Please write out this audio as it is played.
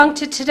Welcome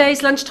to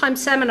today's lunchtime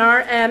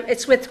seminar.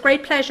 It's with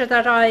great pleasure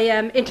that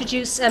I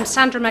introduce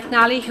Sandra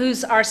McNally,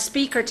 who's our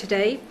speaker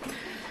today.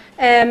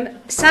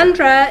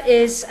 Sandra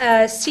is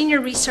a Senior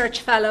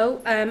Research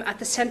Fellow at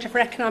the Centre for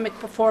Economic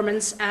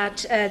Performance at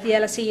the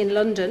LSE in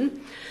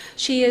London.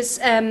 She is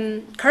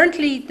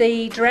currently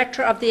the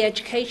Director of the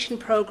Education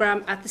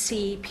Programme at the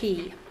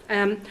CEP.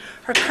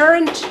 Her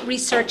current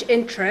research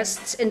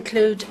interests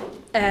include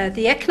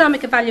the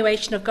economic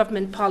evaluation of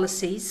government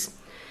policies,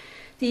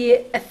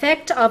 the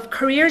effect of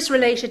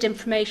careers-related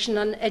information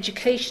on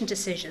education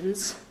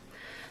decisions,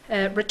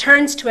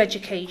 returns to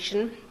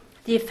education,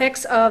 the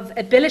effects of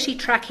ability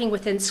tracking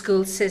within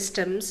school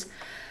systems,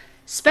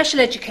 special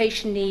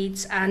education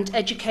needs, and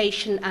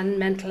education and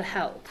mental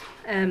health.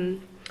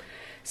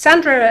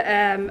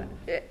 Sandra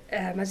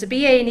has a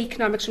BA in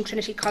Economics from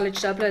Trinity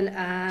College Dublin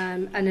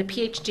and a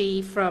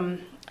PhD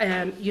from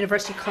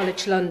University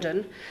College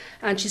London,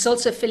 and she's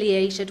also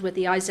affiliated with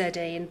the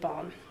IZA in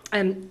Bonn.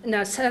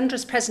 Now,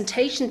 Sandra's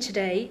presentation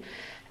today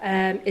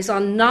is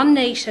on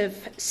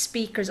non-native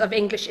speakers of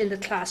English in the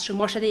classroom.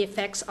 What are the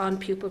effects on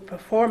pupil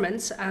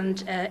performance?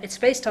 And it's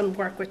based on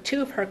work with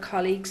two of her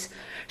colleagues,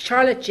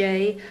 Charlotte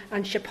Jay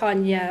and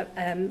Shapanya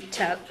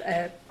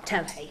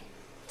Telhay.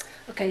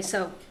 Okay,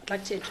 so I'd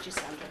like to introduce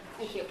Sandra.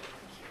 Thank you.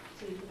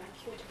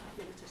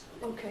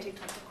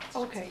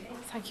 Okay,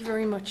 thank you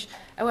very much.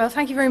 Well,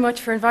 thank you very much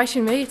for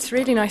inviting me. It's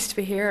really nice to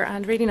be here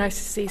and really nice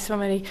to see so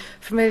many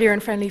familiar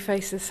and friendly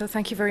faces, so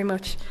thank you very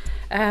much.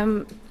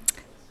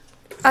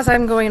 As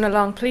I'm going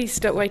along, please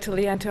don't wait till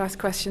the end to ask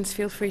questions.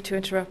 Feel free to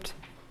interrupt.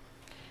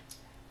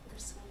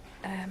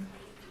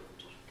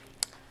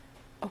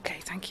 Okay,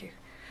 thank you.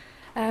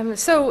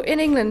 So in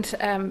England,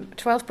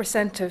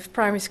 12% of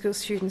primary school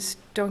students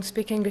don't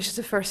speak English as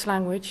a first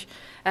language,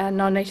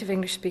 non-native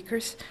English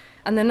speakers,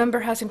 and the number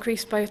has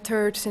increased by a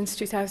third since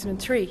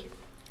 2003.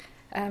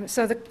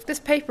 So this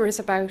paper is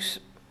about,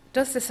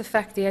 does this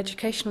affect the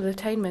educational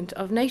attainment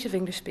of native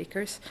English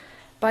speakers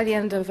by the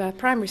end of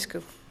primary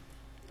school?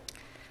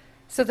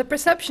 So the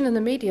perception in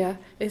the media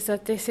is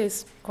that this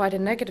is quite a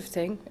negative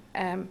thing,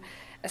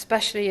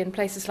 especially in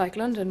places like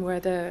London, where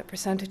the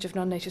percentage of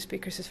non-native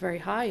speakers is very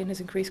high and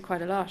has increased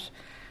quite a lot.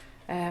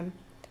 And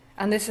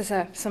this is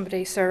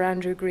somebody, Sir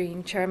Andrew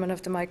Green, chairman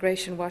of the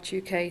Migration Watch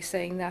UK,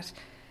 saying that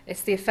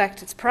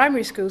it's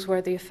primary schools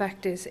where the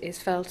effect is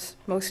felt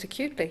most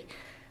acutely,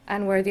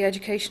 and where the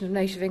education of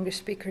native English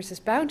speakers is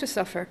bound to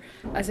suffer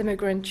as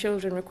immigrant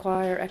children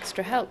require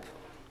extra help.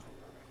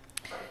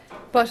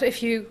 But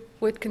if you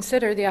would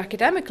consider the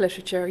academic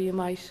literature, you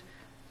might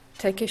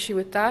take issue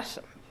with that,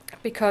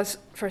 because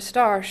for a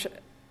start,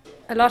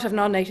 a lot of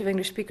non-native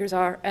English speakers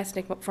are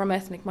from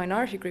ethnic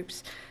minority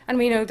groups, and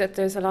we know that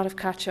there's a lot of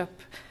catch-up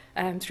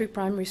through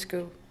primary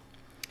school.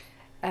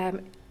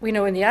 We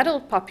know in the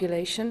adult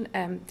population,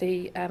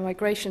 the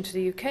migration to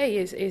the UK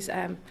is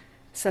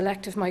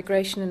selective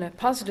migration, and a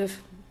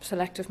positive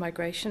selective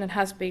migration, and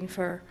has been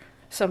for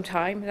some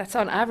time. That's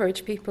on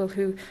average people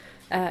who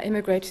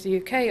immigrate to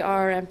the UK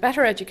are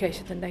better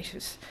educated than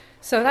natives.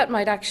 So that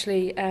might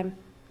actually,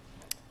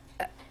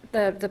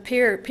 the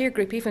peer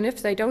group, even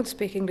if they don't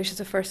speak English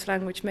as a first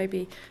language, may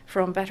be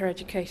from better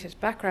educated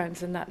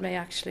backgrounds, and that may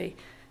actually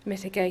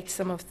mitigate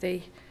some of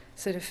the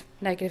sort of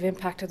negative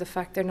impact of the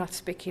fact they're not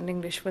speaking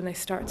English when they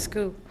start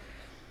school.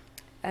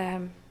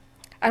 And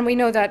we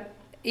know that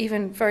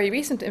even very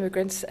recent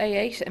immigrants,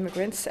 A8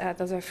 immigrants,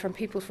 those are from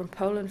people from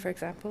Poland, for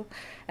example,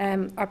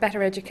 are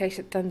better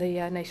educated than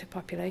the native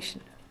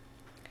population.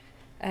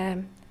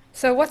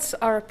 So what's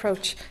our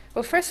approach?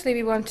 Well, firstly,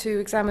 we want to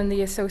examine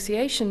the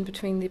association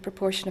between the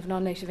proportion of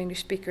non-native English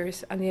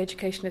speakers and the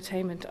education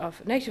attainment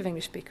of native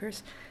English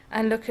speakers,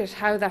 and look at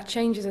how that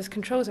changes as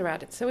controls are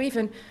added. So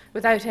even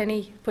without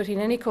putting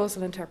any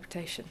causal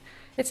interpretation,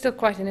 it's still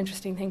quite an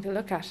interesting thing to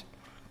look at.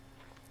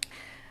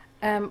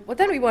 Well,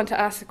 then we want to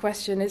ask the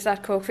question, is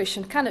that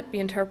coefficient, can it be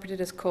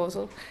interpreted as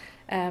causal?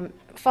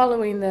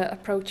 Following the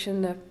approach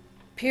in the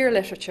peer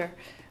literature,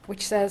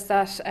 which says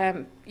that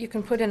you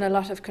can put in a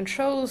lot of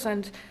controls,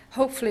 and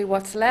hopefully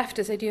what's left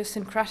is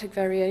idiosyncratic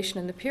variation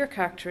in the peer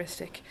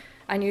characteristic,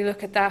 and you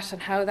look at that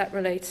and how that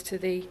relates to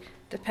the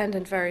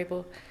dependent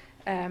variable,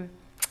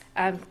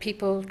 and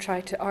people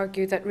try to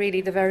argue that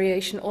really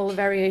all the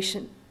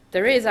variation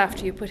there is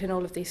after you put in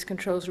all of these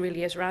controls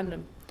really is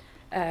random.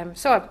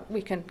 So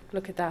we can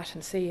look at that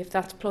and see if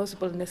that's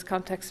plausible in this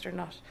context or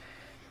not.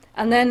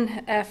 And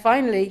then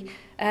finally,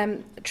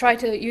 try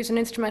to use an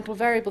instrumental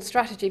variable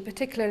strategy,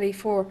 particularly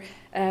for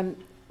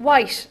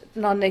white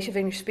non-native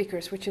English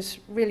speakers, which is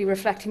really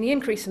reflecting the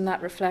increase in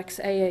that reflects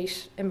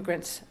A8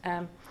 immigrants.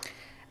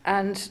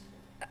 And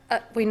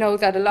we know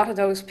that a lot of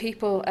those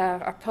people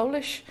are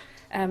Polish,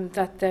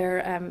 that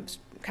they're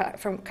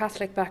from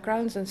Catholic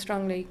backgrounds and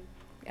strongly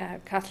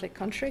Catholic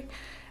country,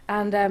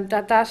 and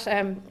that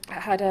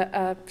had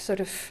a sort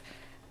of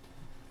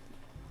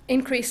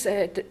increase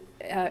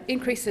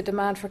the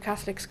demand for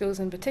Catholic schools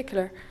in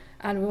particular,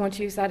 and we want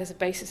to use that as a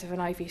basis of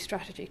an IV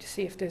strategy to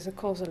see if there's a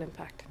causal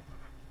impact.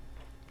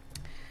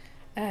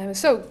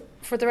 So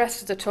for the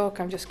rest of the talk,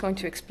 I'm just going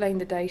to explain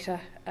the data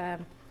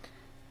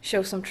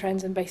show some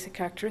trends and basic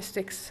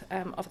characteristics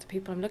of the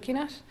people I'm looking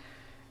at,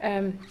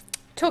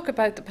 talk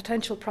about the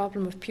potential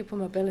problem of pupil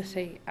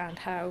mobility and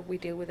how we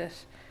deal with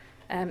it,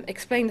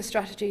 explain the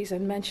strategies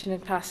and mention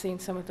in passing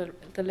some of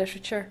the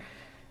literature,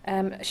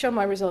 show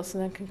my results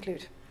and then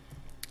conclude.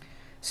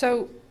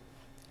 So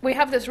we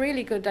have this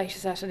really good data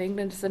set in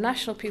England. It's the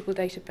National Pupil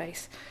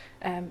Database.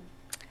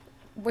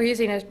 We're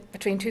using it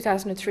between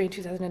 2003 and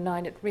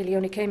 2009. It really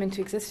only came into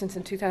existence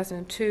in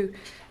 2002,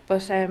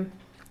 but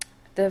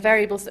the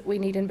variables that we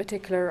need in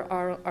particular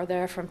are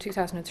there from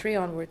 2003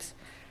 onwards.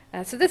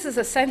 So this is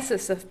a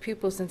census of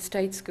pupils in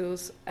state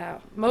schools.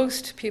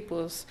 Most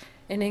pupils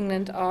in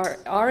England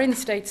are in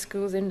state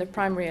schools in the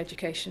primary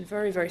education.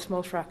 Very, very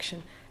small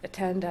fraction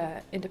attend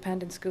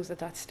independent schools at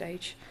that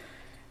stage.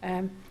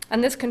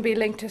 And this can be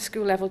linked to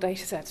school level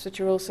data sets,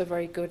 which are also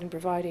very good in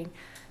providing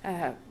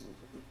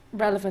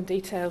relevant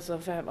details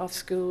of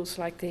schools,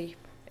 like the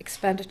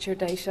expenditure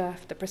data,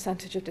 the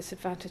percentage of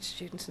disadvantaged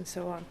students and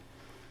so on.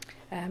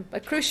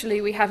 But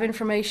crucially, we have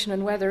information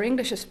on whether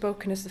English is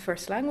spoken as the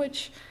first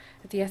language,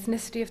 the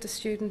ethnicity of the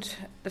student,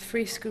 the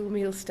free school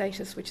meal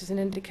status, which is an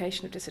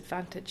indication of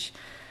disadvantage.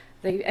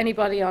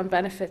 Anybody on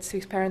benefits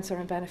whose parents are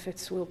on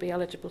benefits will be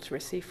eligible to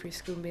receive free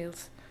school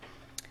meals.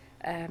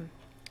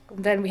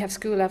 Then we have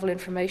school level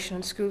information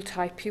on school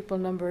type, pupil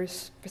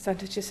numbers,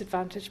 percentage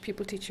disadvantage,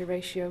 pupil-teacher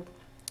ratio,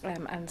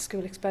 and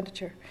school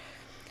expenditure.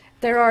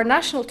 There are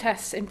national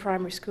tests in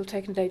primary school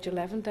taken at age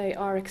 11. They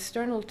are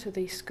external to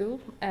the school.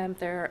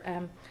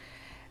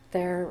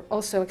 They're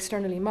also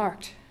externally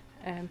marked.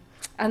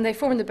 And they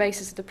form the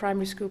basis of the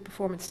primary school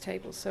performance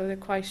table, so they're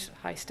quite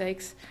high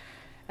stakes.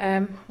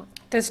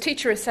 There's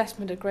teacher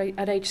assessment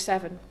at age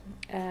 7.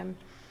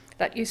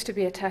 That used to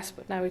be a test,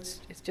 but now it's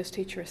just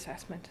teacher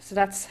assessment. So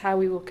that's how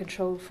we will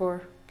control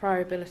for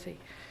prior ability.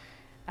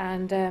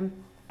 And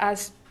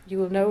as you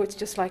will know, it's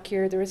just like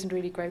here, there isn't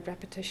really great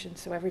repetition,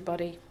 so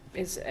everybody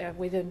is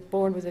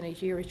born within a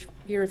year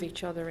of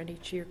each other in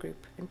each year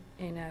group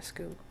in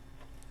school.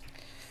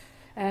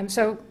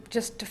 So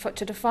just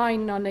to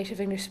define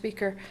non-native English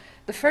speaker,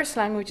 the first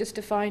language is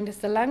defined as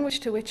the language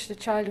to which the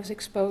child was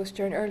exposed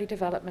during early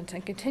development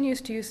and continues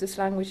to use this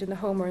language in the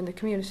home or in the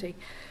community.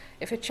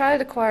 If a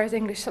child acquires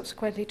English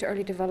subsequently to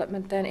early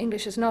development, then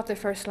English is not their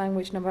first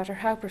language, no matter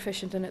how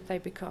proficient in it they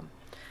become.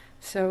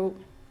 So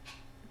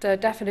the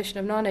definition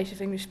of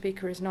non-native English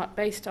speaker is not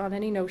based on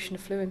any notion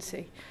of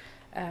fluency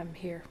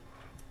here.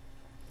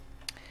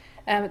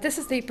 This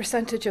is the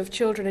percentage of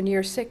children in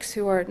Year 6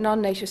 who are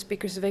non-native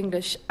speakers of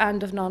English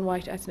and of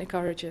non-white ethnic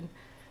origin.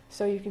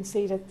 So you can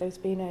see that there's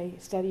been a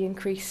steady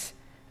increase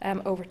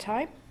over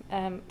time.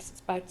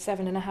 It's about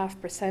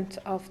 7.5%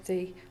 of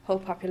the whole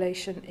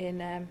population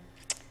in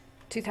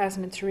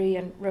 2003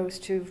 and rose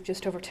to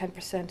just over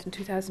 10% in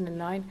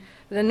 2009.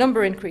 The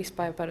number increased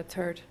by about a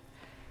third.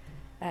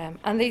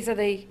 And these are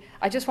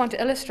I just want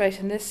to illustrate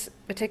in this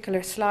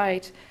particular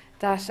slide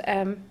that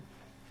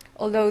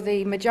although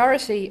the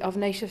majority of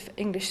native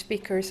English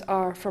speakers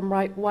are from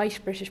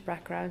white British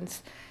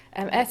backgrounds,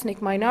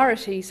 ethnic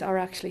minorities are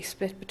actually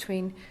split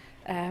between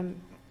in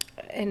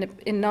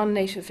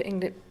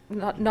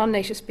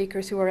non-native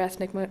speakers who are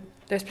ethnic.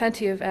 There's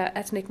plenty of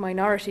ethnic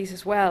minorities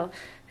as well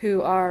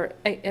who are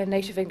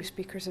native English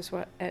speakers as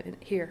well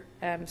here.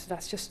 So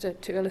that's just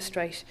to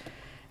illustrate.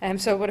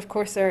 But of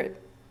course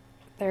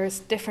there's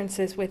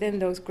differences within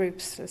those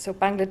groups. So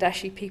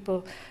Bangladeshi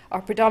people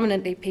are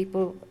predominantly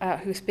people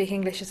who speak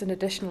English as an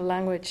additional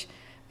language.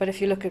 But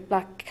if you look at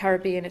Black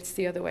Caribbean, it's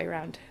the other way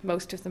around.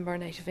 Most of them are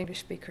native English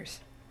speakers.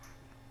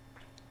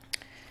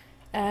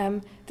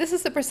 This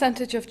is the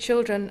percentage of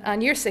children,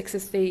 and Year 6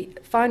 is the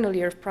final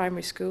year of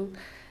primary school.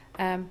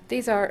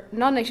 These are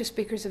non-native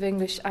speakers of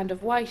English and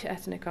of white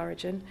ethnic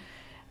origin.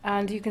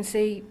 And you can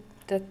see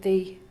that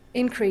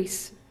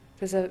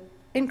there's an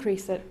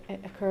increase that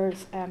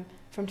occurs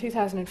from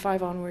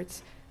 2005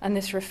 onwards, and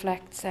this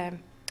reflects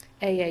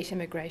A8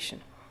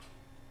 immigration.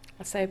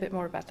 I'll say a bit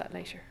more about that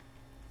later.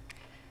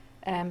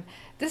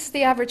 This is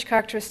the average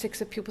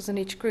characteristics of pupils in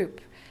each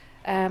group.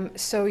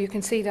 So you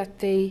can see that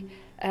the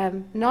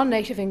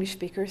non-native English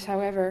speakers,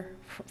 however,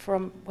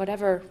 from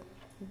whatever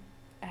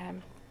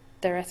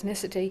their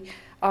ethnicity,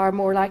 are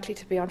more likely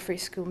to be on free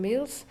school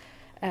meals,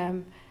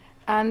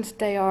 and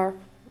they are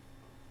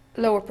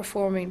lower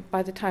performing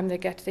by the time they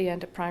get to the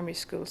end of primary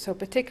school. So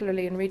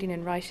particularly in reading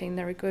and writing,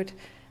 they're a good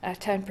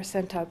 10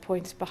 percentile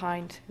points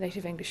behind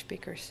native English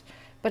speakers.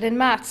 But in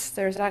maths,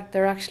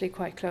 they're actually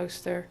quite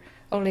close. They're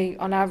only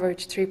on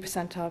average 3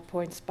 percentile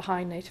points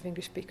behind native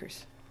English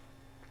speakers.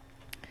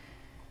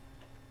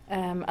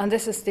 And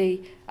this is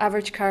the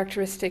average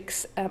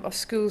characteristics of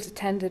schools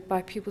attended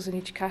by pupils in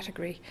each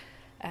category.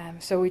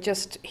 So we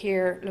just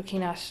here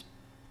looking at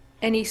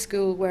any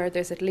school where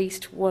there's at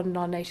least one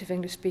non-native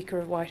English speaker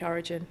of white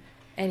origin,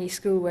 any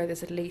school where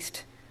there's at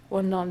least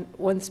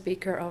one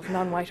speaker of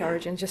non-white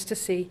origin, just to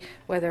see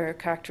whether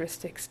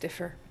characteristics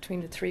differ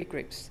between the three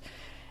groups.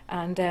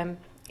 And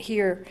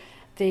here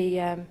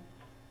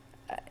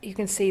you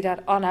can see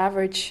that on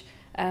average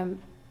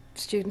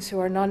students who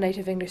are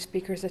non-native English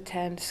speakers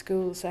attend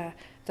schools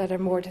that are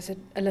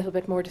a little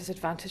bit more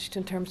disadvantaged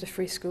in terms of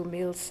free school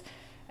meals.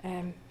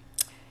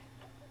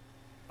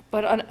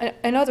 But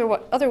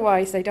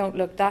otherwise, they don't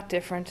look that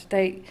different.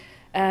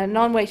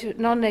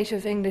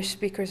 Non-native English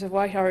speakers of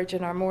white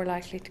origin are more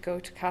likely to go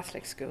to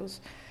Catholic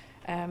schools.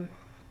 In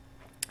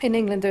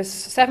England, there's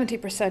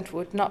 70%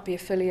 would not be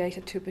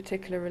affiliated to a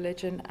particular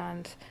religion,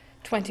 and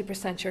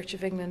 20% Church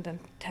of England and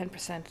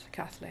 10%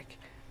 Catholic.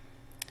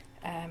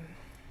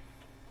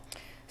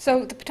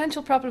 So the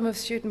potential problem of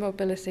student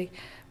mobility,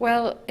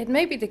 well, it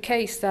may be the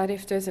case that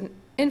if there's an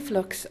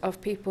influx of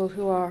people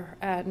who are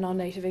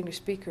non-native English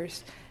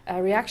speakers,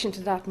 a reaction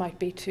to that might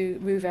be to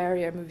move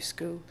area, move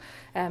school.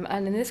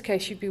 And in this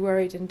case, you'd be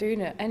worried in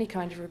doing any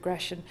kind of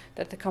regression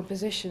that the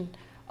composition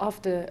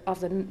of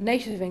the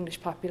native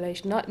English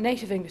population, not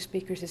native English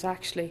speakers, is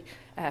actually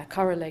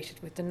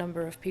correlated with the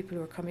number of people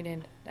who are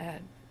coming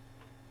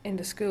in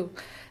the school.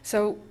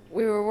 So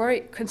we were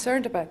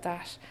concerned about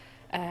that.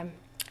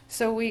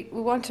 So we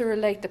want to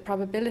relate the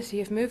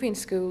probability of moving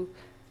school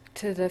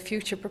to the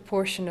future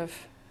proportion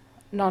of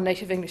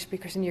non-native English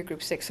speakers in Year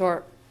Group 6,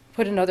 or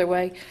put another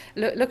way,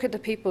 look at the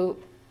people.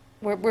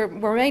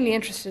 We're mainly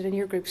interested in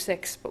Year Group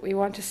 6, but we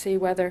want to see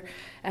whether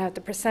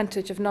the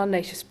percentage of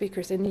non-native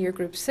speakers in Year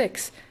Group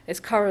 6 is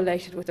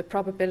correlated with the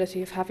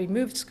probability of having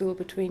moved school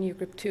between Year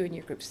Group 2 and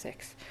Year Group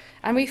 6.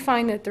 And we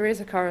find that there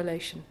is a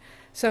correlation.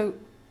 So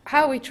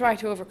how we try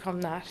to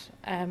overcome that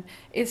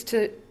is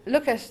to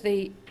look at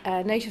the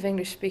native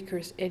English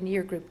speakers in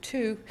Year Group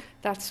 2,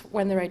 that's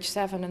when they're age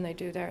 7 and they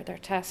do their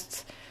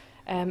tests,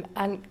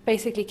 and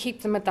basically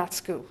keep them at that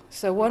school.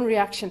 So one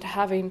reaction to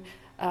having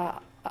a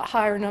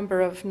higher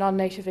number of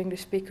non-native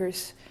English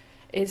speakers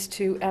is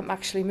to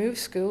actually move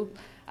school,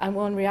 and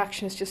one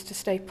reaction is just to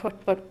stay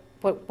put. But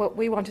what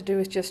we want to do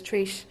is just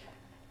treat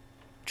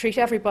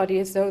everybody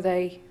as though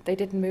they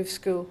didn't move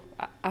school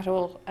at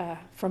all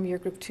from Year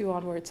Group 2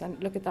 onwards,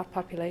 and look at that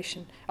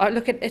population.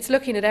 It's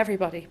looking at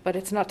everybody, but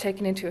it's not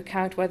taking into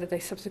account whether they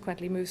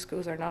subsequently move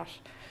schools or not.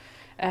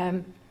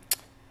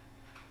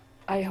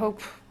 I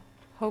hope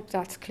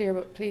that's clear,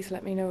 but please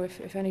let me know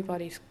if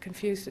anybody's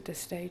confused at this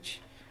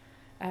stage.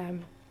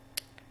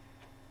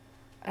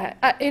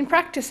 In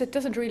practice, it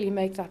doesn't really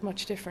make that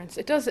much difference.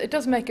 It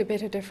does make a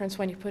bit of difference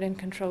when you put in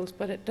controls,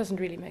 but it doesn't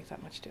really make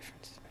that much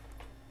difference.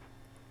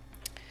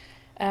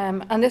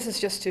 And this is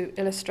just to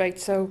illustrate.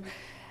 So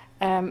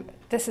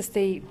this is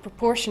the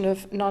proportion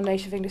of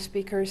non-native English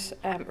speakers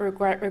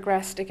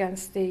regressed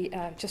against the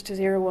just a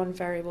 0-1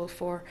 variable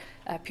for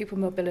pupil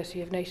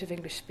mobility of native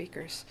English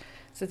speakers.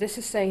 So this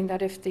is saying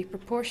that if the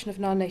proportion of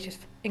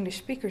non-native English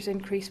speakers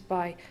increased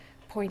by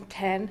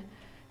 0.10,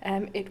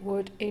 it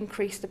would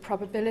increase the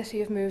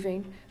probability of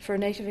moving for a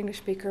native English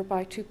speaker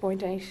by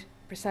 2.8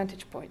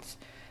 percentage points.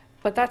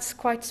 But that's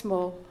quite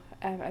small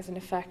as an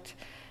effect,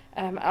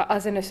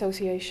 as an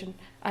association,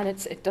 and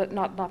it's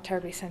not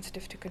terribly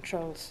sensitive to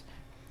controls.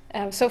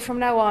 So from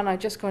now on, I'm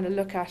just going to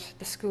look at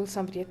the school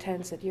somebody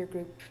attends at Year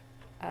Group,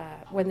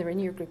 when they're in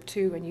Year Group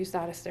 2, and use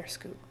that as their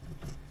school.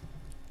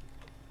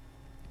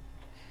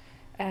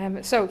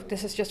 So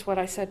this is just what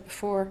I said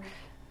before.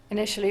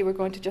 Initially, we're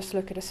going to just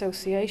look at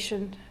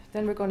association.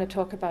 Then we're going to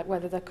talk about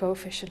whether the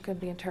coefficient can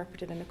be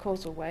interpreted in a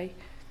causal way.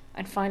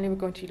 And finally, we're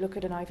going to look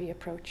at an IV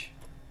approach.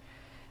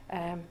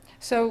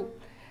 So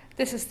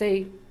this is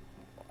the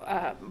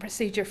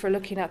procedure for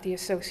looking at the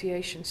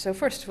association. So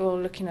first of all,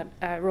 looking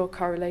at row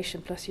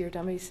correlation plus year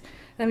dummies.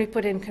 Then we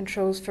put in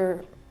controls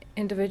for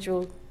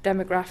individual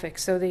demographics,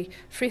 so the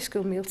free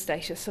school meal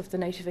status of the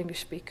native English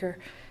speaker,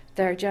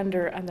 their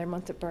gender and their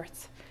month of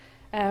birth.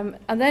 And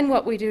then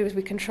what we do is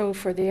we control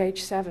for the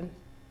age 7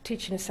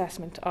 teaching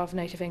assessment of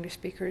native English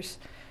speakers,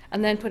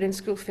 and then put in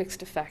school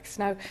fixed effects.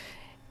 Now,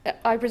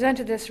 I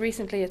presented this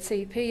recently at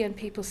CEP, and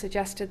people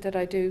suggested that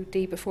I do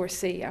D before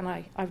C, and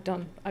I've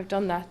done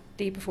that,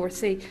 D before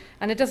C,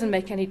 and it doesn't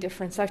make any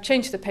difference. I've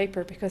changed the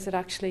paper because it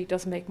actually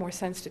does make more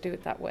sense to do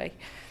it that way.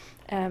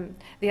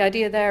 The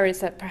idea there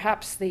is that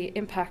perhaps the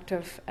impact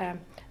of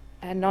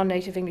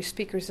non-native English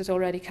speakers is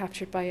already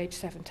captured by age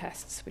 7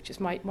 tests, which is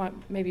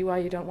maybe why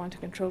you don't want to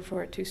control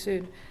for it too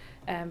soon.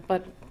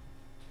 But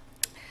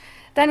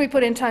then we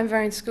put in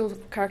time-varying school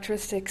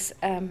characteristics.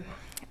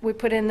 We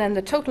put in then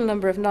the total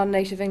number of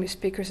non-native English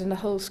speakers in the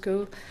whole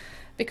school,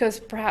 because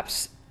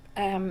perhaps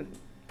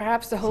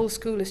the whole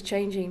school is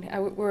changing.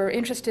 We're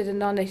interested in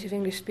non-native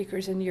English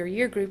speakers in your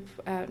year group,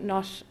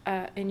 not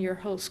in your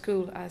whole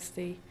school as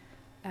the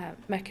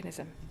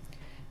mechanism.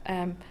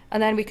 And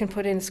then we can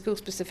put in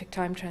school-specific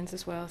time trends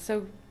as well.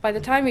 So by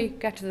the time we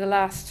get to the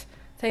last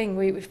thing,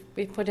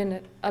 we've put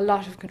in a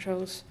lot of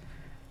controls.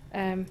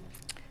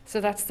 So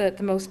that's the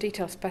most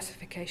detailed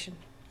specification.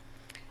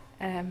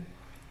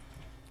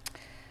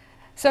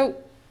 So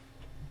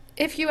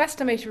if you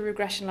estimate a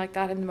regression like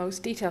that in the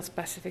most detailed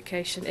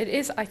specification, it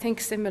is, I think,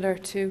 similar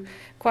to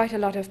quite a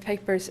lot of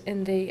papers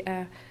in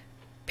the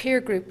peer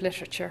group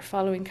literature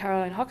following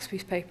Caroline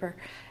Hawksby's paper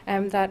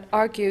that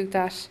argue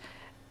that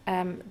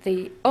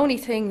the only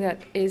thing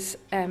that is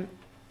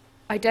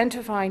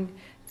identifying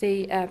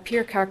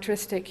peer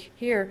characteristic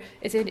here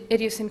is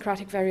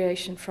idiosyncratic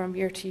variation from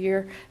year to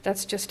year.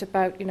 That's just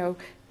about,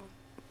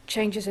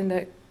 changes in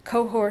the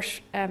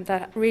cohort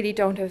that really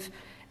don't have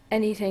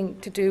anything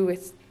to do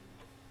with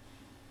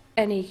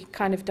any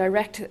kind of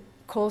direct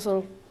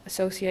causal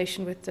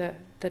association with the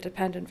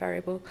dependent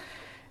variable.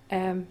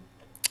 And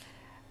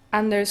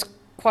there's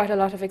quite a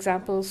lot of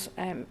examples,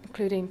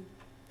 including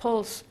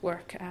Paul's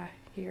work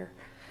here.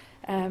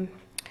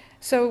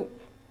 So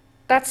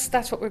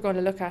that's what we're going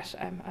to look at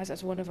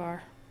as one of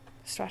our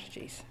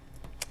strategies.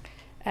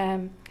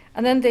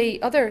 And then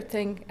the other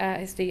thing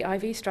is the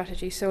IV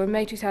strategy. So in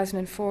May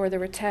 2004, there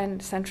were 10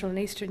 Central and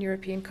Eastern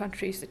European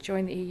countries that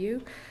joined the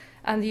EU,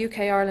 and the UK,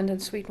 Ireland and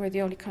Sweden were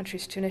the only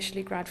countries to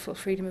initially grant full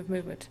freedom of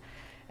movement.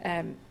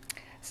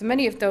 So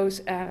many of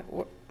those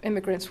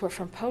immigrants were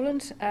from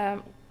Poland,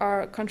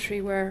 our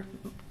country where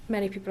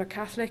many people are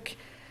Catholic.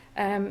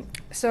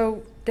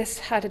 So this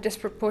had a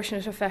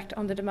disproportionate effect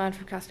on the demand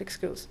for Catholic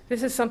schools.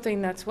 This is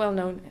something that's well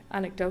known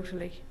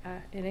anecdotally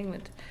in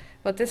England,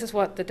 but this is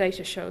what the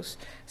data shows.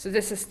 So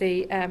this is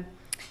the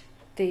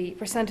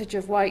percentage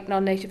of white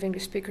non-native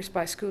English speakers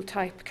by school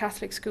type: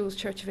 Catholic schools,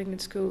 Church of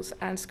England schools,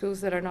 and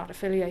schools that are not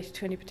affiliated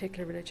to any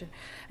particular religion.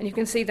 And you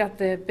can see that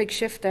the big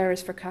shift there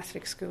is for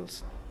Catholic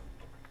schools.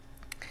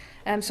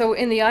 So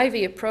in the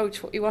IV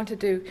approach, what we want to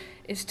do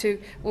is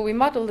we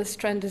model this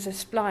trend as a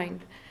spline,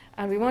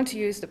 and we want to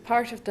use the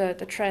part of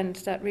the trend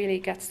that really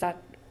gets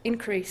that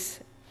increase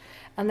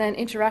and then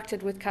interact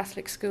it with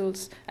Catholic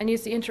schools and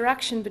use the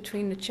interaction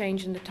between the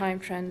change in the time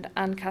trend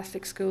and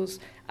Catholic schools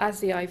as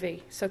the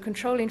IV. So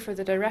controlling for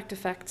the direct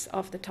effects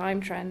of the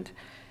time trend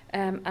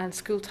and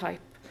school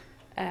type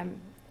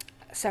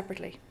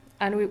separately.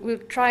 And we'll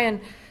try and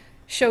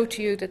show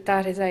to you that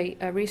that is a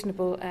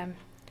reasonable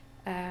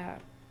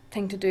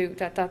thing to do,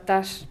 that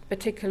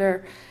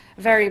particular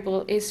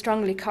variable is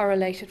strongly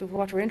correlated with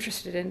what we're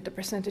interested in, the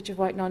percentage of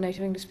white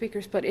non-native English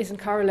speakers, but isn't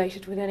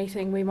correlated with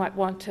anything we might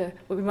what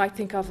we might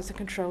think of as a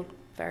control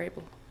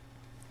variable.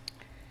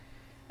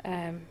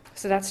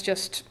 So that's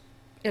just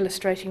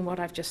illustrating what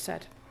I've just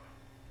said.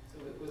 So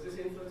was this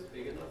influx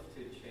big enough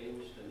to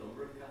change the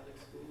number of Catholic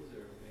schools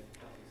or make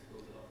Catholic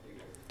schools a lot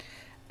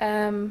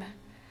bigger?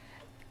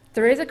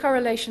 There is a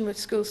correlation with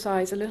school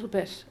size a little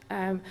bit,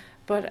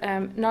 but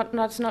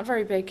it's not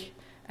very big.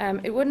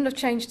 It wouldn't have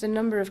changed the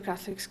number of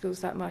Catholic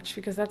schools that much,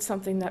 because that's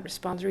something that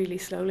responds really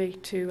slowly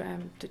to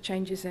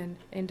changes in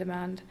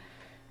demand.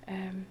 Yeah,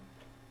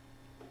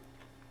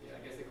 I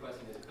guess the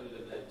question is, could it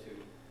have led to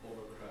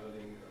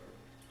overcrowding, or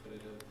could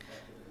it have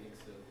affected the mix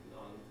of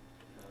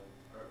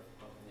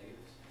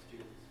native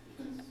students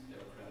because they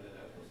were crowded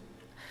out or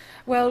something?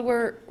 Well,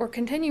 we're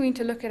continuing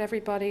to look at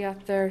everybody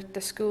at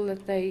the school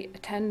that they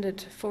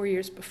attended 4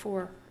 years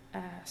before.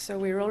 So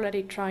we're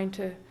already trying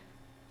to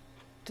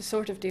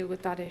sort of deal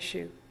with that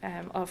issue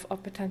of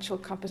potential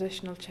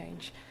compositional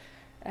change.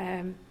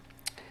 And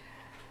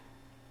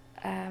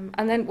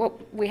then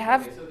what we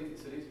have... Okay, so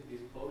these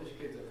Polish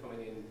kids are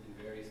coming in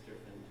various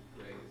different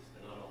grades.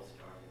 They're not all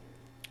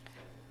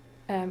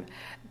starting.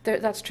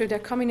 That's true. They're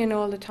coming in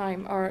all the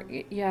time. Or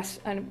yes,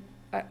 and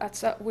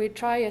we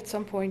try at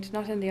some point,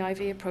 not in the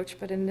IV approach,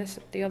 but in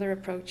the other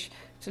approach,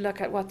 to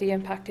look at what the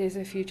impact is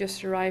if you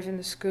just arrive in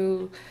the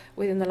school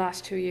within the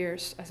last 2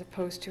 years, as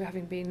opposed to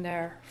having been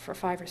there for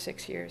 5 or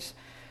 6 years.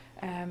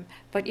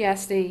 But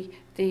yes, the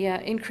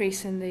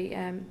increase in the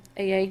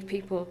A8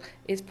 people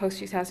is post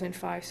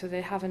 2005, so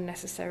they haven't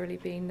necessarily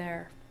been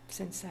there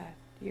since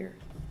year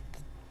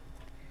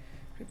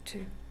group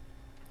 2.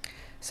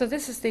 So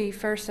this is the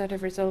first set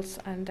of results,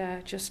 and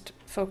just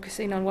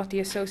focusing on what the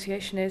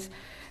association is.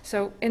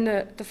 So in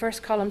the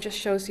first column just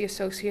shows the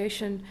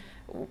association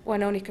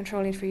when only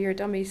controlling for year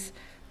dummies,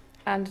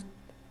 and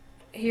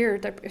here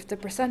if the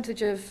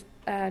percentage of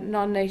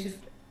non-native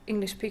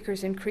English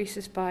speakers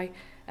increases by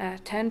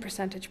 10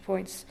 percentage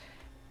points,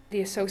 the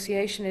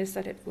association is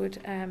that it would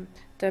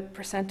the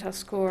percentile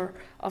score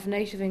of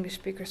native English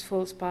speakers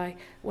falls by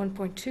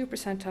 1.2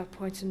 percentile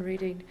points in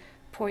reading,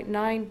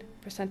 0.9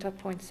 percentile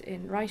points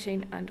in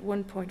writing, and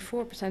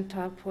 1.4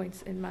 percentile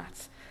points in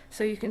maths.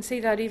 So you can see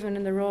that even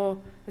in the raw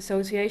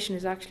association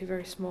is actually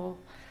very small.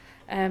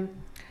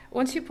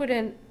 Once you put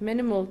in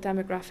minimal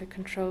demographic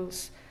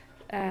controls,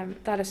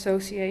 that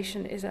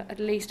association is at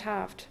least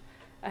halved.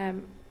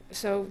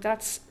 So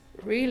that's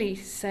really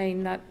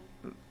saying that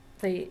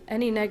the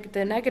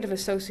negative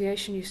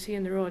association you see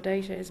in the raw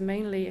data is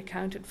mainly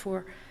accounted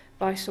for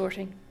by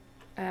sorting.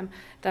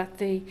 That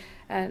the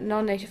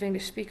non-native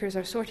English speakers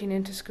are sorting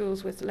into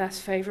schools with less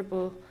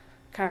favourable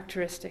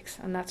characteristics,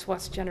 and that's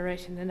what's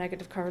generating the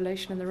negative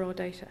correlation in the raw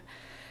data.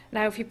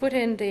 Now, if you put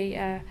in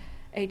the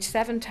age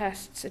 7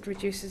 tests, it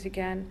reduces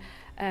again,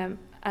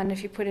 and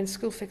if you put in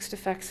school fixed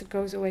effects, it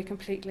goes away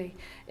completely.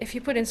 If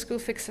you put in school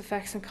fixed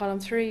effects in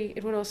column 3,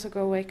 it will also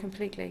go away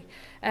completely.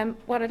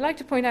 What I'd like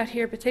to point out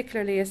here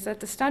particularly is that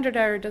the standard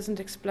error doesn't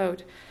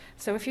explode.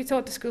 So if you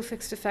thought the school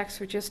fixed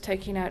effects were just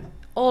taking out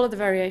all of the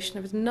variation,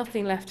 there was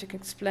nothing left to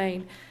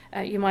explain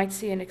you might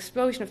see an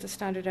explosion of the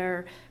standard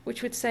error,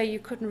 which would say you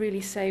couldn't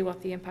really say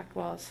what the impact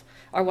was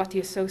or what the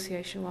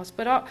association was.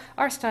 But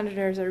our standard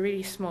errors are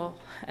really small,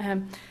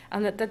 and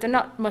that they're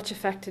not much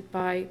affected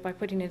by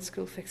putting in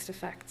school fixed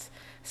effects.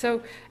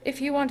 So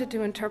if you wanted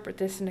to interpret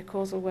this in a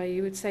causal way,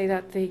 you would say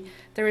that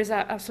there is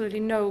absolutely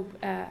no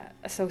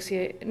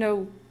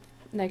no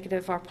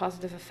negative or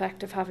positive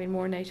effect of having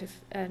more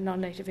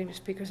non-native English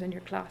speakers in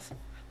your class.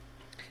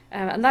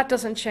 And that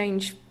doesn't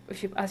change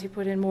as you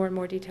put in more and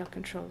more detailed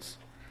controls.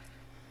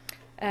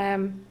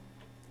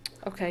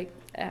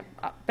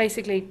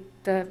 Basically,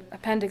 the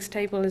appendix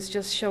table is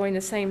just showing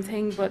the same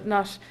thing, but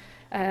not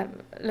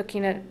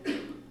looking at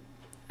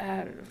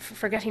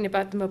forgetting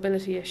about the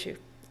mobility issue.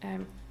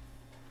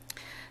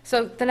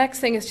 So the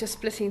next thing is just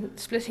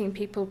splitting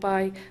people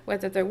by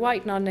whether they're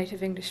white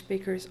non-native English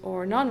speakers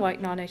or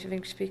non-white non-native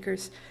English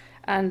speakers,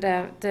 and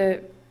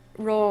the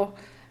raw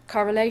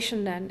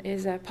correlation then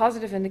is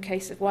positive in the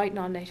case of white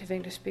non-native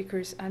English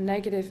speakers and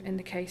negative in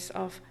the case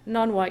of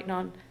non-white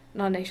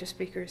non-native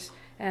speakers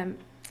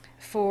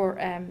for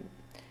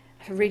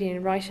reading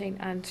and writing,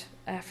 and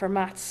for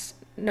maths,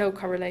 no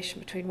correlation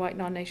between white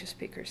non-native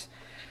speakers.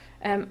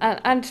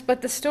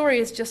 But the story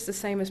is just the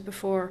same as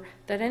before,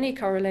 that any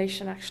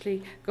correlation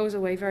actually goes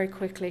away very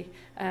quickly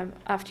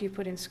after you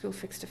put in school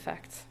fixed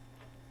effects.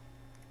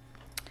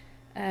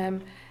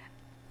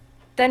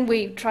 Then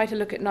we try to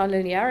look at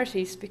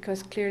nonlinearities,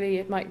 because clearly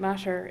it might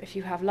matter if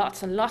you have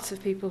lots and lots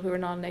of people who are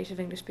non-native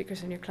English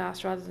speakers in your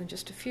class rather than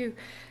just a few.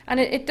 And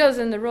it does,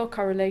 and the raw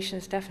correlation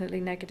is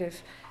definitely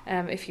negative,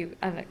 and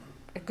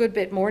a good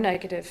bit more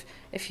negative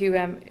if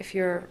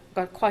you're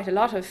got quite a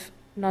lot of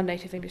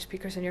non-native English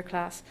speakers in your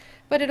class,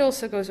 but it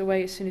also goes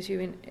away as soon as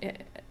you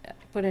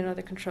put in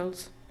other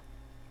controls.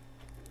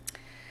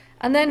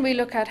 And then we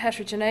look at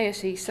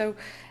heterogeneity. So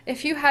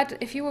if you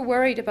were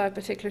worried about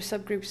particular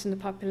subgroups in the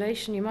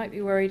population, you might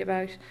be worried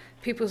about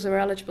pupils who are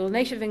eligible,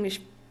 native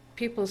English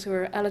pupils who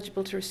are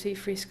eligible to receive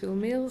free school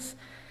meals,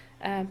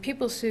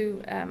 pupils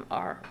who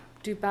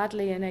do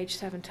badly in age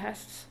 7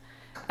 tests,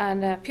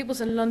 and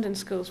pupils in London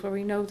schools where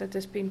we know that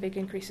there's been big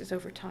increases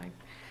over time.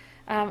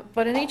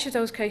 But in each of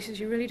those cases,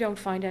 you really don't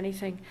find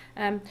anything.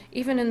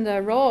 Even in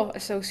the raw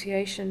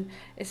association,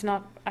 it's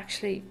not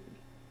actually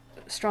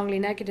strongly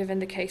negative in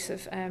the case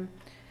of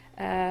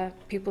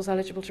pupils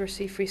eligible to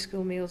receive free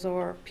school meals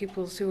or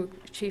pupils who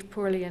achieve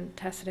poorly in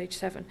tests at age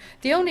 7.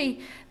 The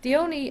only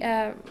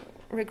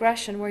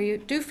regression where you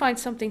do find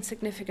something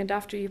significant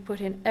after you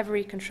put in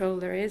every control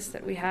there is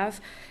that we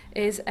have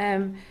is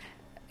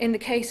in the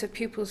case of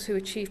pupils who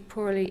achieve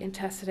poorly in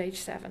tests at age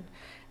 7.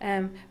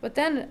 But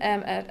then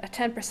a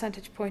 10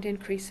 percentage point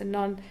increase in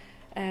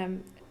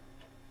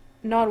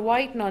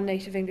non-white,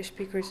 non-native English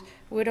speakers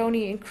would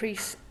only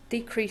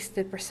decrease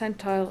the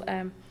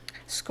percentile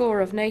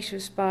score of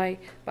natives by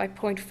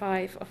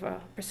 0.5 of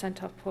a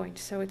percentile point.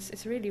 So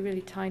it's really,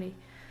 really tiny.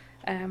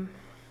 And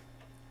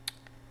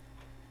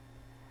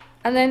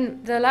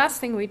then the last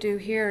thing we do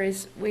here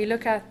is we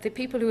look at the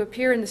people who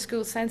appear in the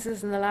school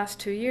census in the last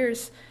 2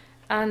 years,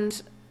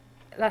 and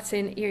that's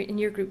in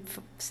year group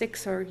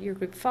 6 or year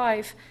group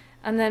 5,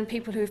 and then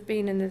people who've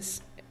been in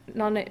this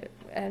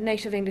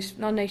non-native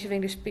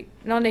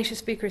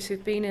speakers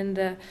who've been in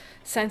the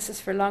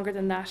census for longer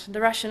than that. And the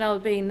rationale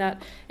being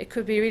that it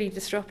could be really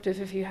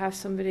disruptive if you have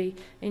somebody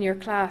in your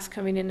class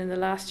coming in the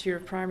last year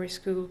of primary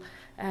school.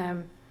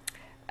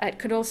 It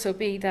could also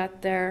be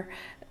that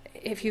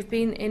if you've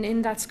been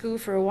in that school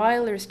for a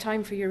while, there's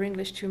time for your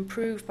English to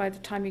improve by the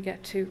time you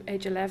get to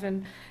age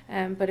 11.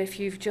 But if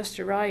you've just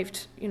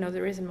arrived,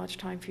 there isn't much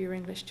time for your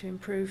English to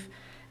improve.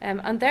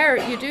 And there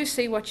you do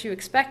see what you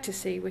expect to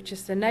see, which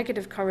is the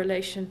negative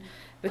correlation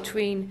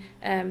between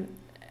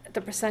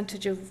the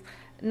percentage of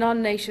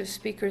non-native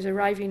speakers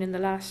arriving in the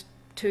last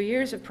 2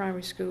 years of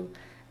primary school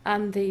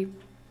and the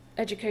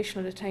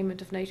educational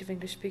attainment of native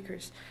English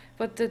speakers.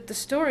 But the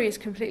story is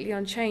completely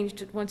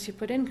unchanged once you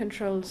put in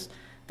controls.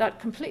 That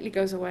completely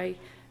goes away,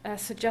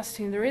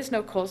 suggesting there is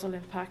no causal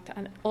impact,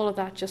 and all of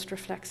that just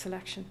reflects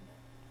selection.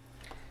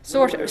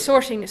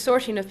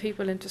 Sorting of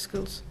people into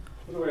schools.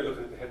 Another way of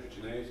looking at the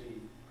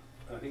heterogeneity,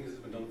 I think this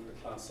has been done for the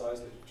class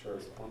size literature,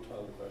 is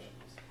quantile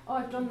regressions. Oh,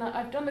 I've done that.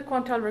 I've done the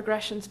quantile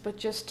regressions, but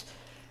just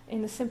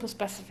in the simple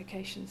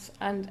specifications.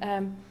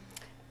 And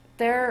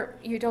there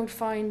you don't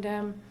find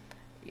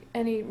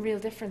any real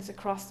difference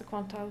across the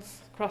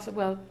quantiles.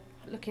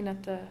 Looking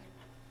at the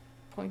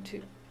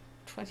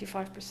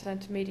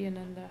 25% median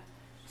and the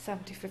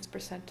 75th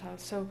percentile.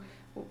 So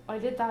I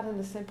did that in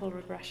the simple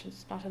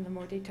regressions, not in the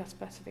more detailed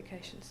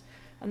specifications.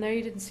 And there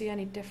you didn't see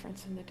any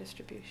difference in the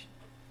distribution.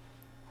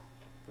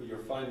 But you're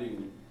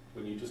finding,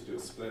 when you just do a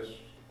split,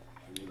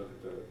 and you look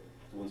at the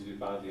ones who do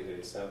badly at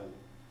age 7,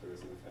 there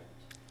is an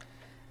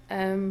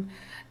effect?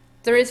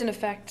 There is an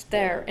effect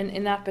there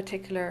in that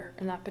particular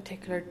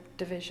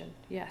division.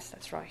 Yes,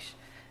 that's right.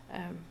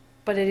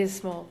 But it is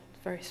small,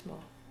 very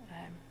small.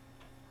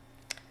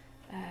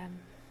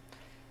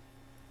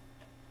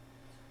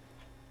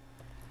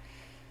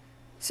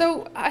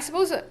 So I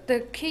suppose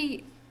the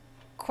key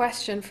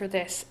question for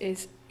this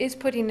is is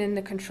putting in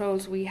the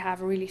controls we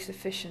have really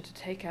sufficient to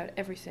take out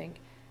everything?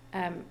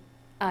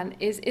 And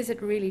is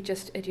it really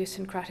just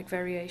idiosyncratic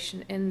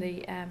variation in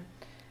the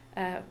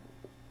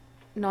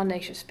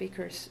non-native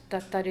speakers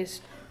that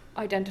is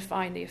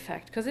identifying the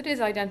effect? Because it is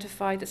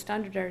identified, the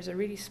standard errors are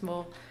really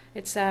small.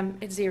 It's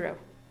 0.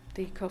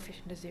 The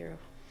coefficient is 0.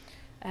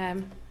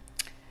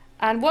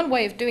 And one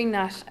way of doing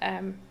that,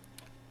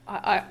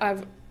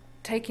 I've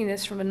taken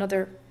this from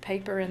another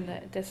paper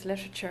in this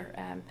literature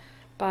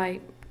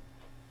by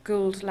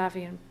Gould,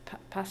 Lavie and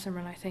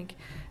Passerman, I think,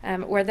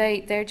 where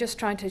they're just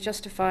trying to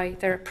justify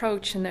their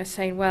approach, and they're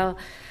saying, well,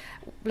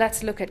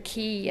 let's look at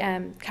key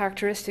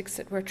characteristics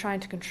that we're trying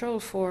to control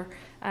for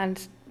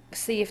and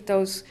see if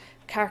those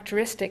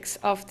characteristics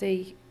of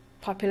the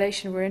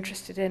population we're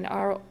interested in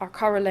are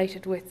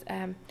correlated with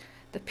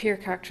the peer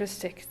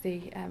characteristic,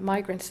 the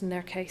migrants in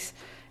their case,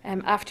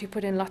 after you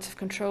put in lots of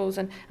controls.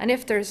 And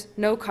if there's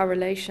no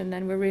correlation,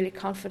 then we're really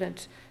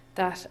confident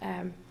that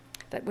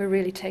that we're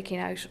really taking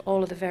out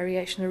all of the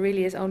variation. There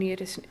really is only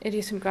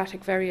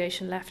idiosyncratic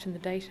variation left in the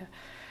data.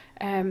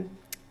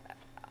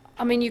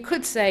 I mean, you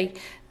could say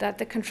that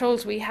the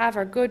controls we have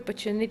are good,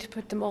 but you need to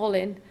put them all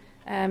in.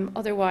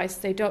 Otherwise,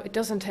 it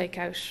doesn't take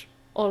out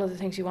all of the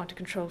things you want to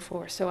control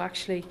for. So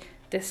actually,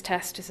 this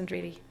test isn't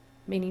really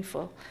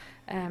meaningful.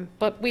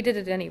 But we did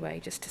it anyway,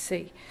 just to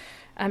see.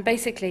 And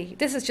basically,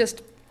 this is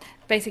just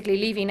basically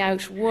leaving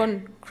out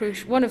one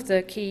of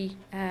the key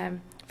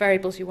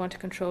variables you want to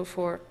control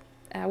for,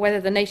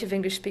 whether the native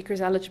English speaker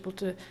is eligible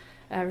to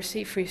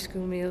receive free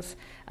school meals,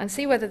 and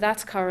see whether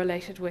that's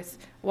correlated with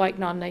white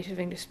non-native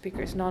English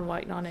speakers,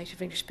 non-white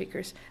non-native English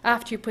speakers,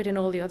 after you put in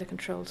all the other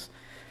controls.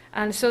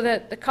 And so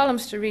the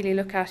columns to really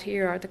look at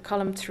here are the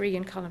column 3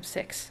 and column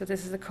 6. So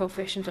this is the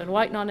coefficient on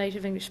white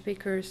non-native English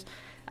speakers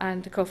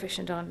and the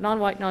coefficient on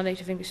non-white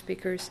non-native English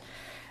speakers.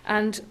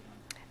 And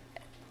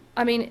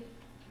I mean,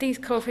 these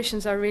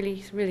coefficients are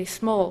really, really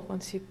small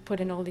once you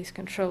put in all these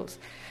controls.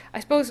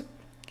 I suppose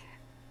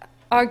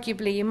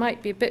arguably, you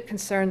might be a bit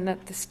concerned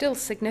that there's still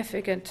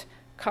significant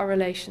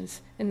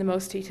correlations in the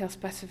most detailed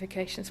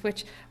specifications,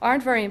 which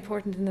aren't very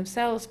important in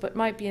themselves, but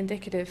might be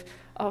indicative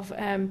of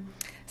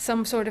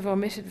some sort of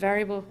omitted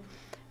variable.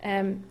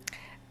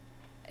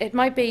 It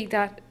might be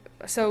that,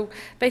 so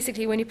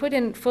basically when you put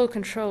in full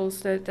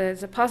controls,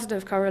 there's a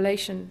positive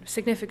correlation,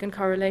 significant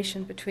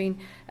correlation between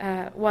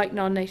white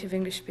non-native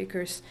English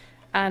speakers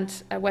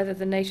and whether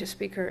the native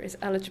speaker is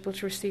eligible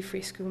to receive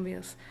free school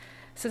meals.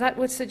 So that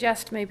would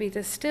suggest maybe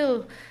there's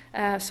still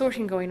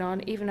sorting going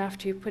on even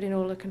after you put in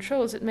all the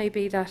controls. It may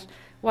be that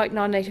white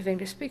non-native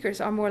English speakers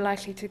are more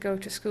likely to go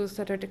to schools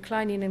that are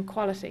declining in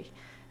quality,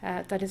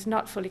 that is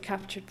not fully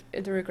captured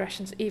in the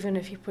regressions, even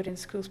if you put in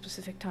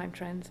school-specific time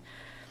trends.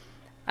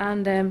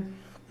 And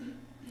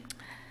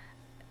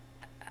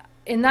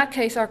in that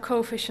case, our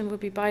coefficient would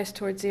be biased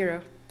towards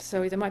 0.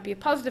 So there might be a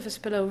positive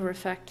spillover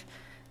effect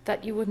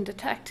that you wouldn't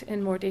detect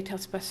in more detailed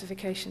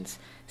specifications,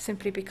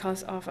 simply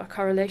because of a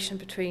correlation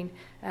between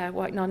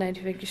white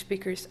non-native English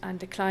speakers and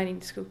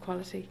declining school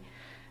quality.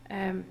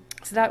 So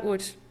that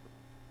would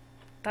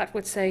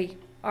say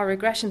our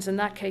regressions in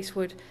that case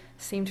would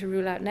seem to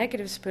rule out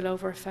negative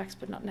spillover effects,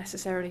 but not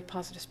necessarily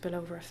positive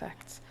spillover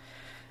effects.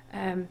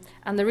 And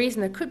the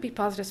reason there could be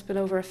positive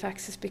spillover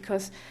effects is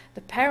because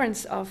the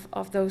parents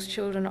of those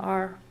children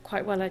are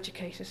quite well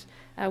educated.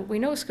 We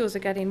know schools are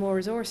getting more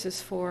resources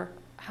for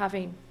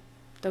having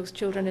those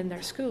children in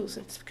their schools.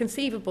 It's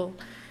conceivable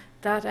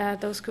that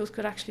those schools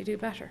could actually do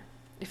better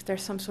if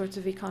there's some sorts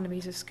of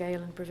economies of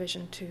scale and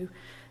provision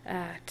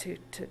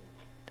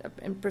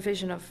in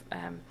provision of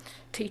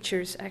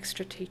teachers,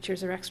 extra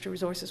teachers or extra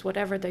resources,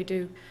 whatever they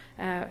do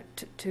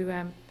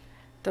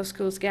those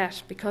schools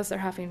get, because they're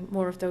having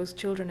more of those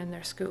children in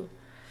their school.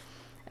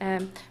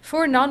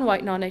 For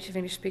non-white non-native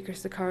English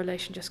speakers, the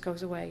correlation just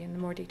goes away in the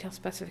more detailed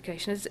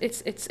specification.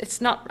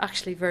 It's not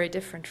actually very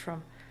different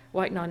from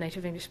white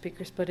non-native English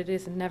speakers, but it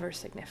is never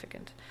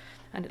significant,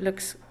 and it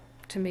looks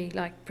to me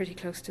like pretty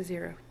close to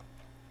 0.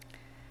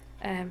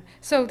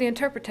 So the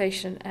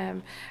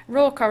interpretation,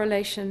 raw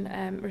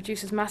correlation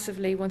reduces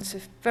massively once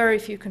very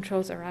few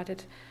controls are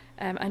added,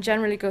 and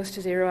generally goes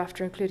to 0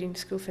 after including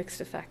school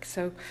fixed effects.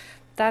 So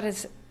that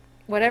is,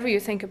 whatever you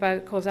think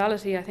about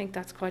causality, I think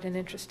that's quite an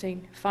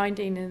interesting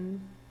finding,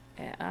 and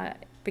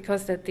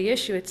because the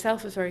issue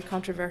itself is very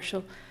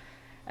controversial.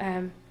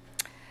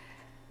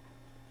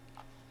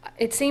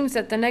 It seems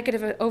that the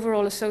negative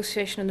overall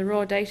association in the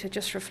raw data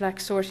just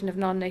reflects sorting of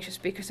non-native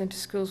speakers into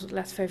schools with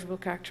less favourable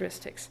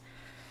characteristics.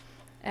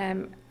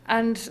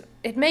 And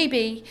it may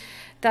be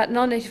that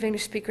non-native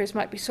English speakers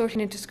might be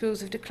sorting into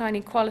schools of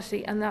declining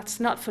quality, and that's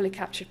not fully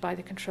captured by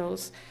the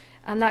controls.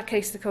 In that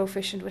case, the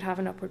coefficient would have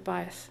an upward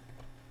bias.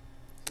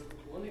 So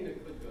one thing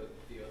that could go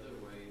the other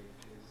way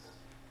is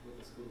with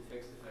the school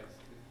fixed effects,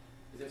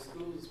 is if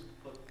schools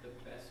put the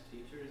best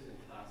teachers in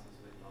classes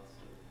with lots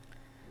of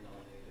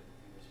non-native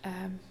English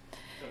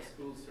speakers, so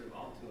schools sort of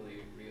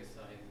optimally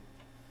reassign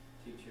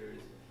teachers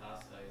and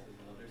class sizes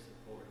and other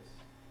supports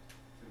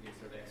to give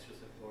sort of extra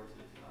support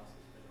to the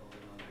classes with all the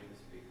non-native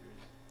speakers.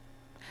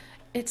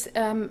 It's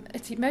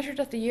measured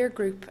at the year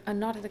group and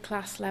not at the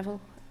class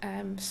level.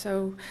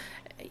 So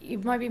you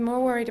might be more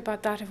worried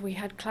about that if we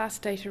had class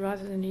data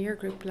rather than year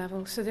group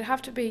level. So there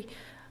have to be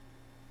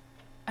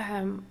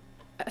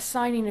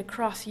assigning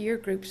across year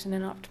groups in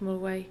an optimal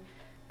way,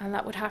 and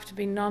that would have to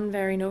be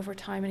non-varying over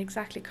time and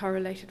exactly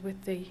correlated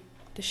with the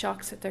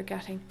shocks that they're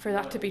getting for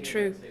that to be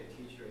true.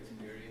 Teacher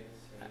experience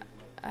or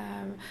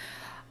anything like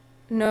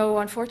that? No,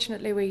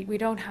 unfortunately, we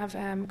don't have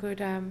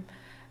good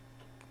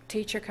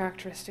teacher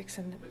characteristics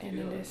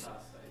in this.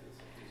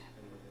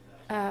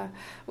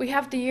 We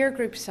have the year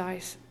group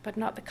size, but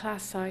not the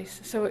class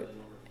size. So,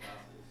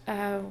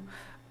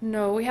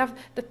 no, we have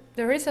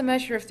there is a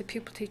measure of the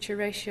pupil-teacher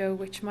ratio,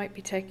 which might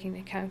be taking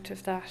account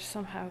of that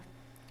somehow,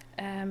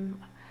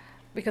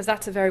 because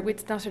that's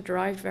it's not a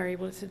derived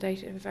variable; it's a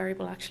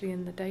variable actually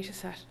in the data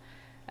set.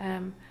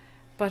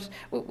 But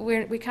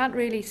we can't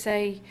really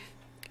say.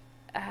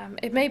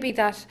 It may be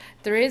that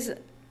there is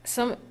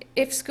some.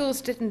 If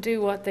schools didn't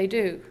do what they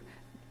do,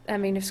 I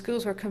mean, if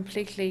schools were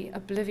completely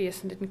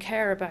oblivious and didn't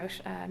care about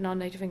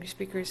non-native English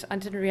speakers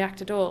and didn't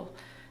react at all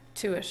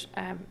to it,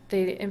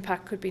 the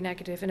impact could be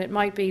negative. And it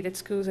might be that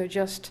schools are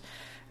just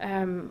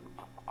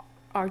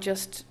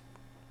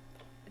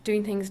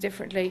doing things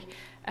differently,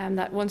 and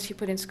that once you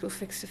put in school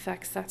fixed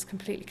effects, that's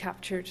completely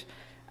captured,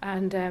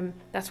 and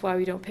that's why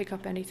we don't pick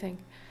up anything.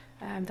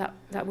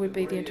 That would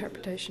be the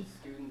interpretation.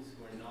 Students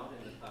who are not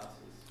in the classes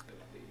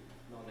with the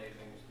non-native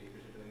English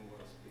speakers are doing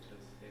worse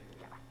because they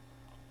were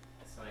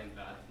assigned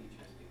bad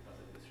teachers because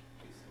of this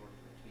sort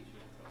of teaching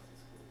across the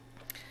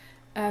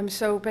school.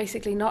 So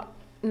basically, not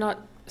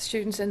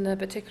students in the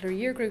particular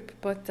year group,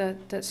 but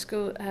the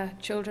school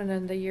children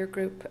in the year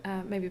group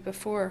maybe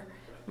before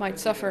might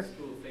suffer.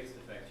 School fixed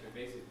effects. You're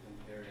basically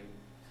comparing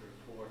to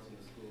reports in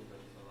the school that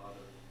there's a lot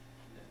of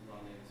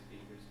non-native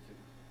speakers to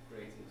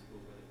grades in the school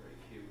where there are very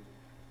few.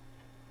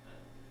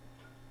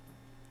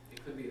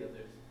 It could be that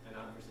there's an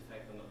adverse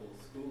effect on the whole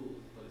school,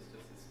 but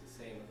it's the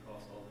same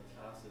across all the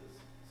classes,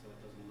 so it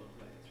doesn't look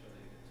like it's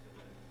related to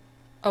the.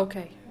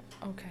 Okay.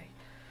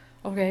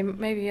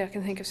 Maybe I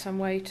can think of some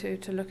way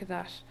to look at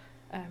that.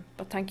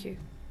 But thank you.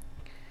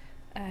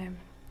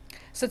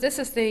 So this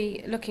is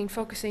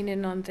focusing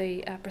in on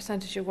the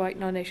percentage of white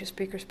non-native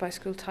speakers by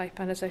school type,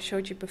 and as I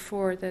showed you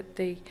before, that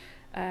the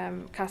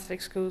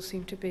Catholic schools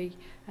seem to be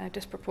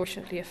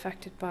disproportionately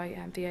affected by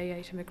the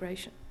A8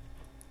 immigration.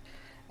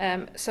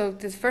 So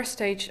the first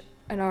stage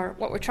in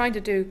what we're trying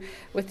to do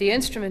with the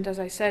instrument, as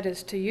I said,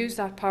 is to use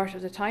that part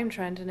of the time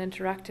trend and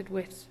interact it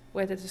with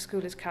whether the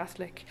school is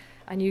Catholic,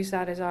 and use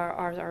that as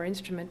our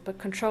instrument, but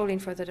controlling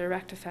for the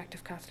direct effect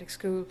of Catholic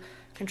school,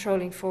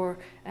 controlling for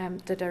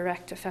the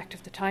direct effect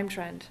of the time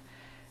trend.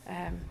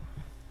 And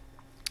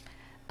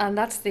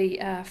that's the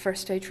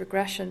first stage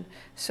regression.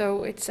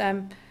 So it's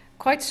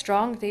quite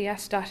strong. The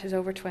S-stat is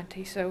over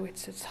 20, so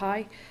it's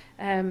high,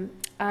 and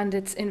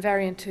it's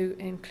invariant to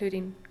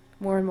including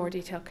more and more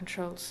detailed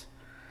controls.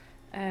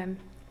 In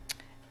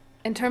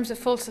terms of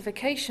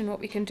falsification, what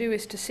we can do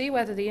is to see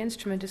whether the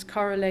instrument is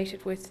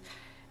correlated with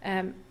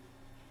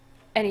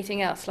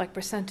anything else, like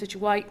percentage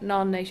white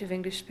non-native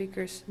English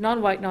speakers,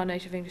 non-white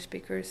non-native English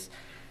speakers,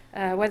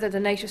 whether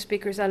the native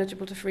speaker is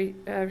eligible to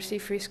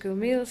receive free school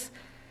meals,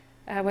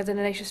 whether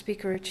the native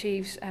speaker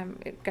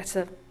gets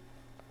a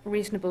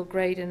reasonable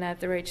grade in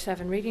their age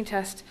 7 reading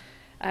test,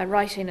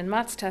 writing and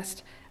maths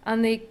test,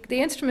 and the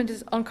instrument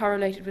is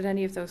uncorrelated with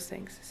any of those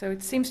things. So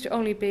it seems to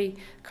only be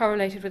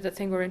correlated with the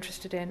thing we're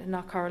interested in and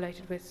not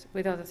correlated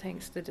with other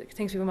things, the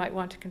things we might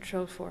want to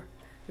control for,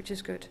 which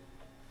is good.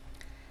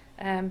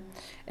 In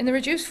the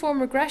reduced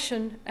form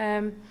regression,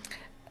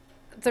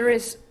 there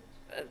is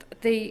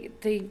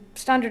the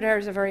standard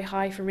errors are very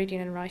high for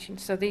reading and writing.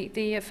 So the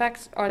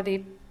effects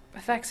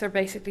are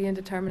basically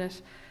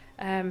indeterminate.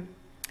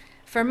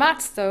 For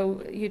maths,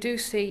 though, you do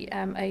see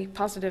a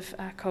positive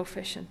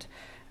coefficient,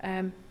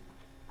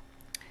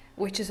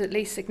 which is at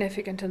least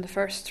significant in the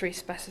first 3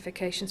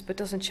 specifications, but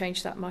doesn't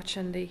change that much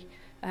in the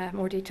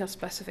more detailed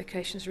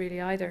specifications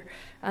really either.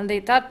 And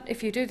that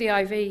if you do the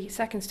IV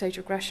second stage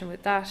regression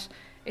with that,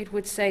 it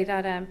would say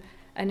that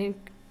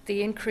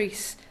the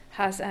increase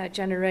has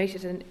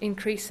generated an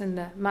increase in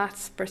the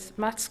maths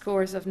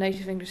scores of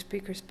native English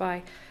speakers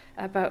by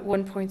about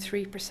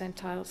 1.3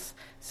 percentiles.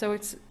 So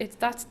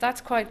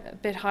that's quite a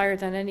bit higher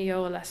than any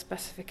OLS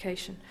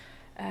specification.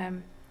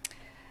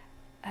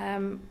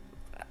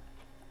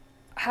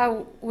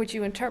 How would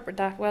you interpret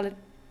that? Well,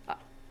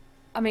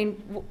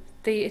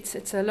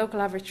 it's a local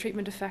average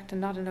treatment effect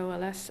and not an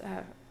OLS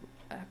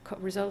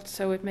result,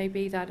 so it may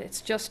be that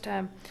it's just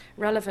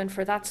relevant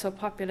for that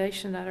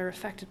subpopulation that are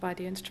affected by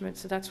the instrument,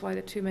 so that's why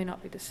the two may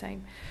not be the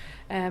same.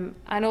 And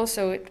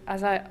also,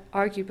 as I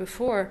argued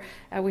before,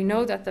 we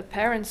know that the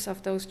parents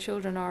of those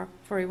children are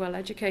very well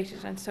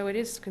educated, and so it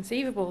is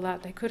conceivable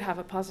that they could have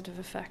a positive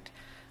effect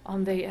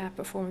on the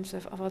performance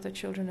of other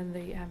children in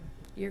the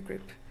year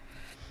group.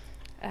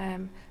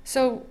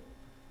 So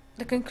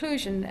the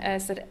conclusion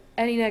is that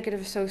any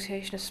negative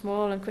association is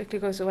small and quickly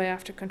goes away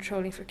after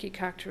controlling for key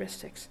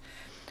characteristics.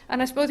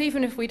 And I suppose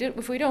even if we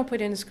don't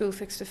put in school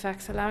fixed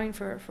effects allowing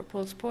for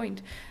pulse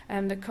point,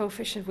 the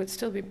coefficient would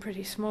still be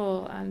pretty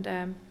small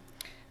and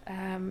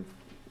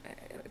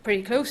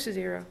pretty close to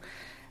zero.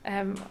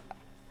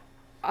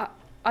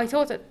 I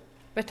thought that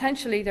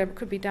potentially there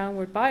could be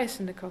downward bias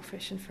in the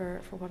coefficient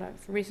for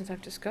reasons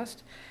I've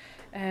discussed.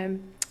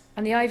 And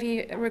the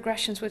IV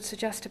regressions would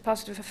suggest a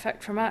positive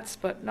effect for maths,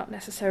 but not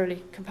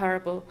necessarily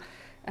comparable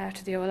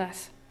to the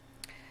OLS.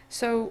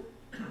 So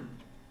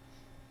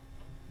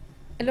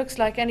it looks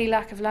like any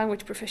lack of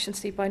language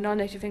proficiency by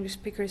non-native English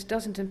speakers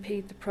doesn't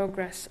impede the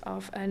progress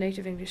of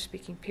native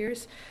English-speaking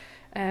peers.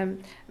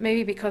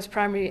 Maybe because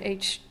primary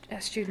age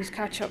students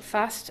catch up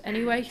fast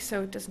anyway,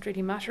 so it doesn't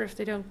really matter if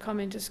they don't come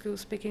into school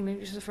speaking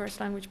English as a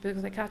first language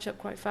because they catch up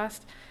quite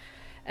fast.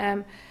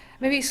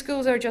 Maybe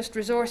schools are just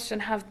resourced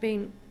and have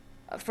been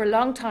for a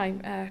long time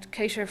to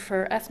cater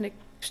for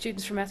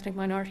students from ethnic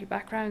minority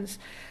backgrounds,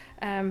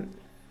 and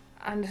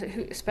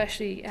who,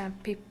 especially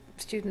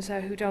students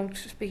who don't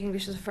speak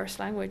English as a first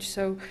language.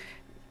 So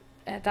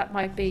that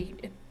might be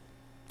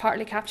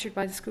partly captured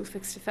by the school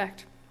fixed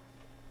effect.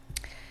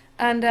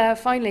 And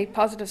finally,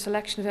 positive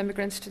selection of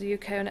immigrants to the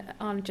UK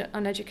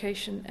on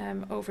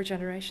education over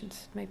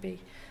generations, maybe.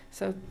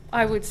 So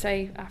I would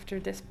say after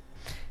this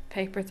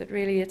paper that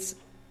really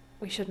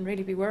we shouldn't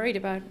really be worried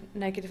about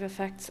negative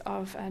effects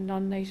of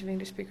non-native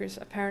English speakers.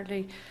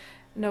 Apparently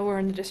nowhere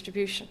in the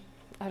distribution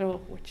at all,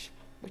 which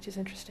is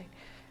interesting.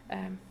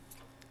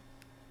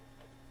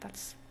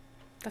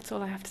 That's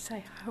all I have to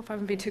say. I hope I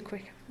haven't been too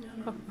quick. No.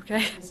 Oh,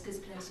 okay. It's 'cause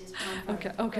plenty is Okay.